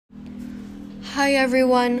Hi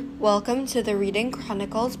everyone, welcome to the Reading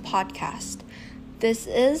Chronicles podcast. This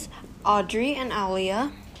is Audrey and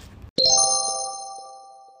Alia.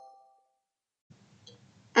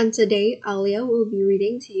 And today Alia will be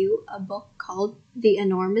reading to you a book called The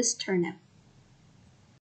Enormous Turnip.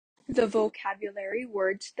 The vocabulary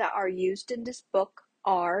words that are used in this book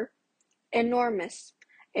are enormous.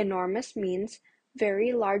 Enormous means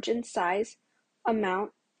very large in size,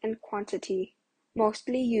 amount, and quantity,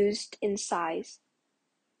 mostly used in size.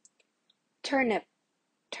 Turnip.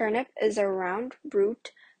 Turnip is a round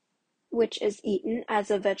root which is eaten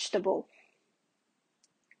as a vegetable.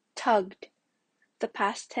 Tugged. The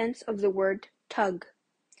past tense of the word tug,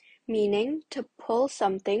 meaning to pull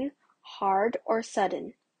something hard or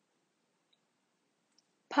sudden.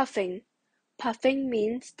 Puffing. Puffing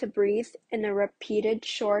means to breathe in a repeated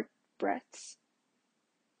short breaths.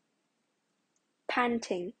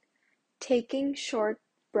 Panting. Taking short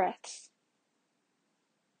breaths.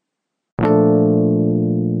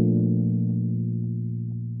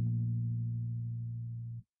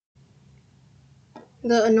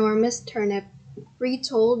 The Enormous Turnip,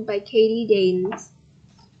 retold by Katie Danes.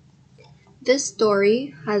 This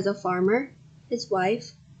story has a farmer, his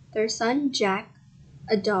wife, their son Jack,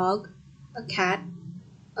 a dog, a cat,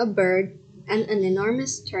 a bird, and an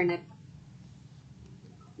enormous turnip.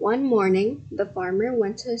 One morning, the farmer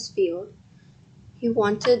went to his field. He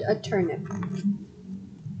wanted a turnip.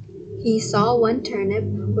 He saw one turnip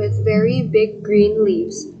with very big green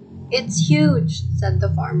leaves. "It's huge," said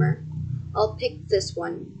the farmer. "I'll pick this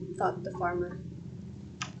one," thought the farmer.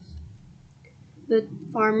 The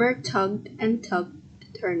farmer tugged and tugged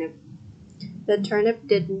the turnip. The turnip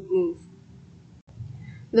didn't move.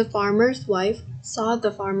 The farmer's wife saw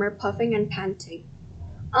the farmer puffing and panting.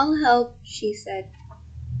 "I'll help," she said.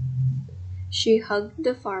 She hugged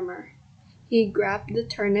the farmer. He grabbed the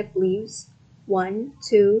turnip leaves. 1,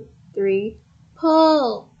 2, 3,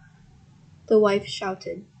 pull! The wife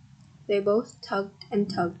shouted. They both tugged and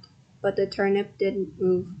tugged, but the turnip didn't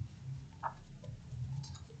move.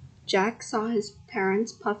 Jack saw his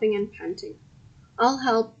parents puffing and panting. "I'll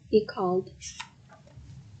help," he called.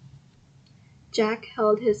 Jack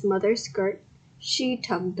held his mother's skirt. She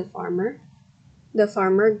tugged the farmer. The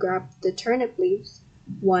farmer grabbed the turnip leaves.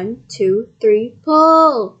 1, 2, 3,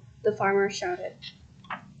 pull! The farmer shouted.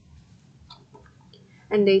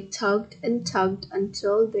 And they tugged and tugged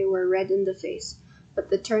until they were red in the face, but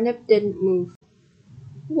the turnip didn't move.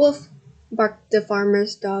 "Woof!" barked the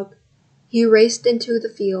farmer's dog. He raced into the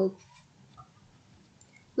field.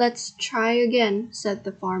 "Let's try again," said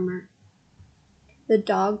the farmer. The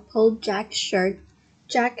dog pulled Jack's shirt.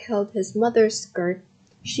 Jack held his mother's skirt.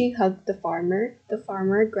 She hugged the farmer. The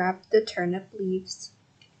farmer grabbed the turnip leaves.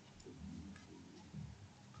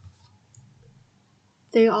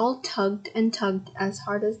 They all tugged and tugged as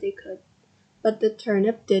hard as they could, but the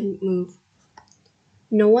turnip didn't move.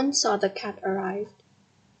 No one saw the cat arrive.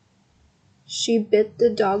 She bit the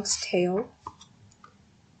dog's tail.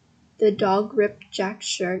 The dog ripped Jack's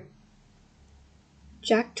shirt.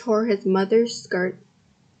 Jack tore his mother's skirt.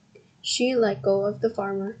 She let go of the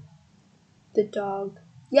farmer. The dog,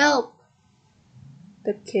 yelp!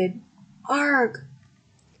 The kid, arg!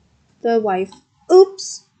 The wife,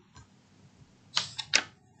 oops!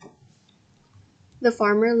 The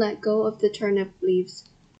farmer let go of the turnip leaves,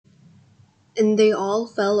 and they all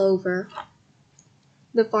fell over.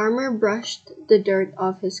 The farmer brushed the dirt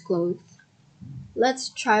off his clothes. "Let's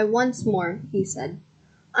try once more," he said.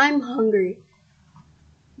 "I'm hungry."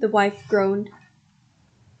 The wife groaned.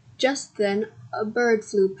 Just then a bird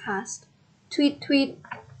flew past. "Tweet, tweet."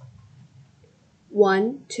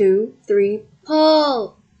 1, 2, 3,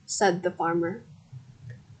 pull! said the farmer.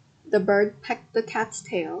 The bird pecked the cat's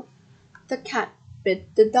tail. The cat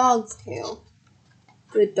bit the dog's tail.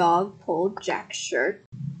 The dog pulled Jack's shirt.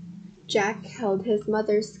 Jack held his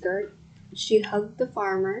mother's skirt. She hugged the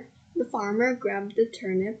farmer. The farmer grabbed the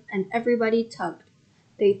turnip, and everybody tugged.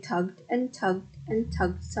 They tugged and tugged and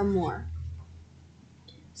tugged some more.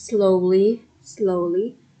 Slowly,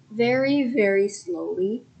 slowly, very, very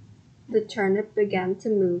slowly, the turnip began to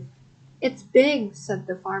move. "It's big," said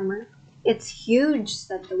the farmer. "It's huge,"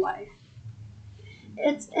 said the wife.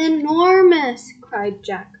 "It's enormous," cried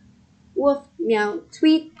Jack. Woof, meow,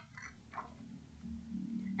 tweet.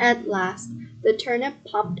 At last, the turnip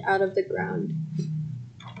popped out of the ground.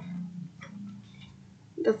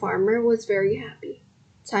 The farmer was very happy.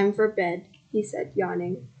 "Time for bed," he said,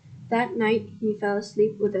 yawning. That night, he fell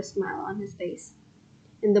asleep with a smile on his face.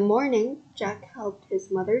 In the morning, Jack helped his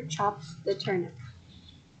mother chop the turnip.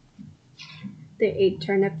 They ate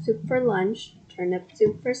turnip soup for lunch, turnip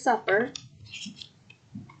soup for supper,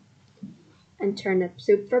 and turnip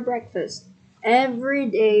soup for breakfast every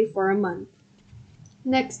day for a month.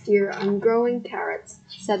 Next year I'm growing carrots,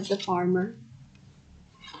 said the farmer.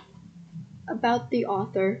 About the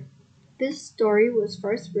author. This story was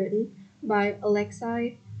first written by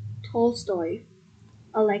Alexei Tolstoy.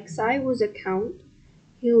 Alexei was a count.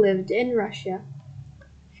 He lived in Russia.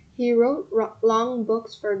 He wrote long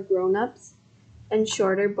books for grown-ups and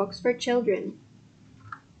shorter books for children.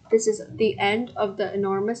 This is the end of the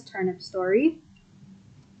enormous turnip story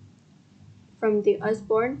from the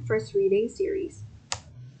Usborne First Reading series.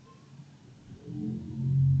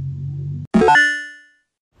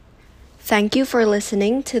 Thank you for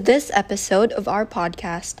listening to this episode of our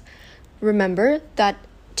podcast. Remember that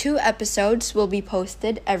 2 episodes will be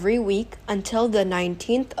posted every week until the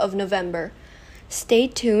 19th of November. Stay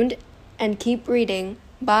tuned and keep reading.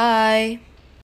 Bye!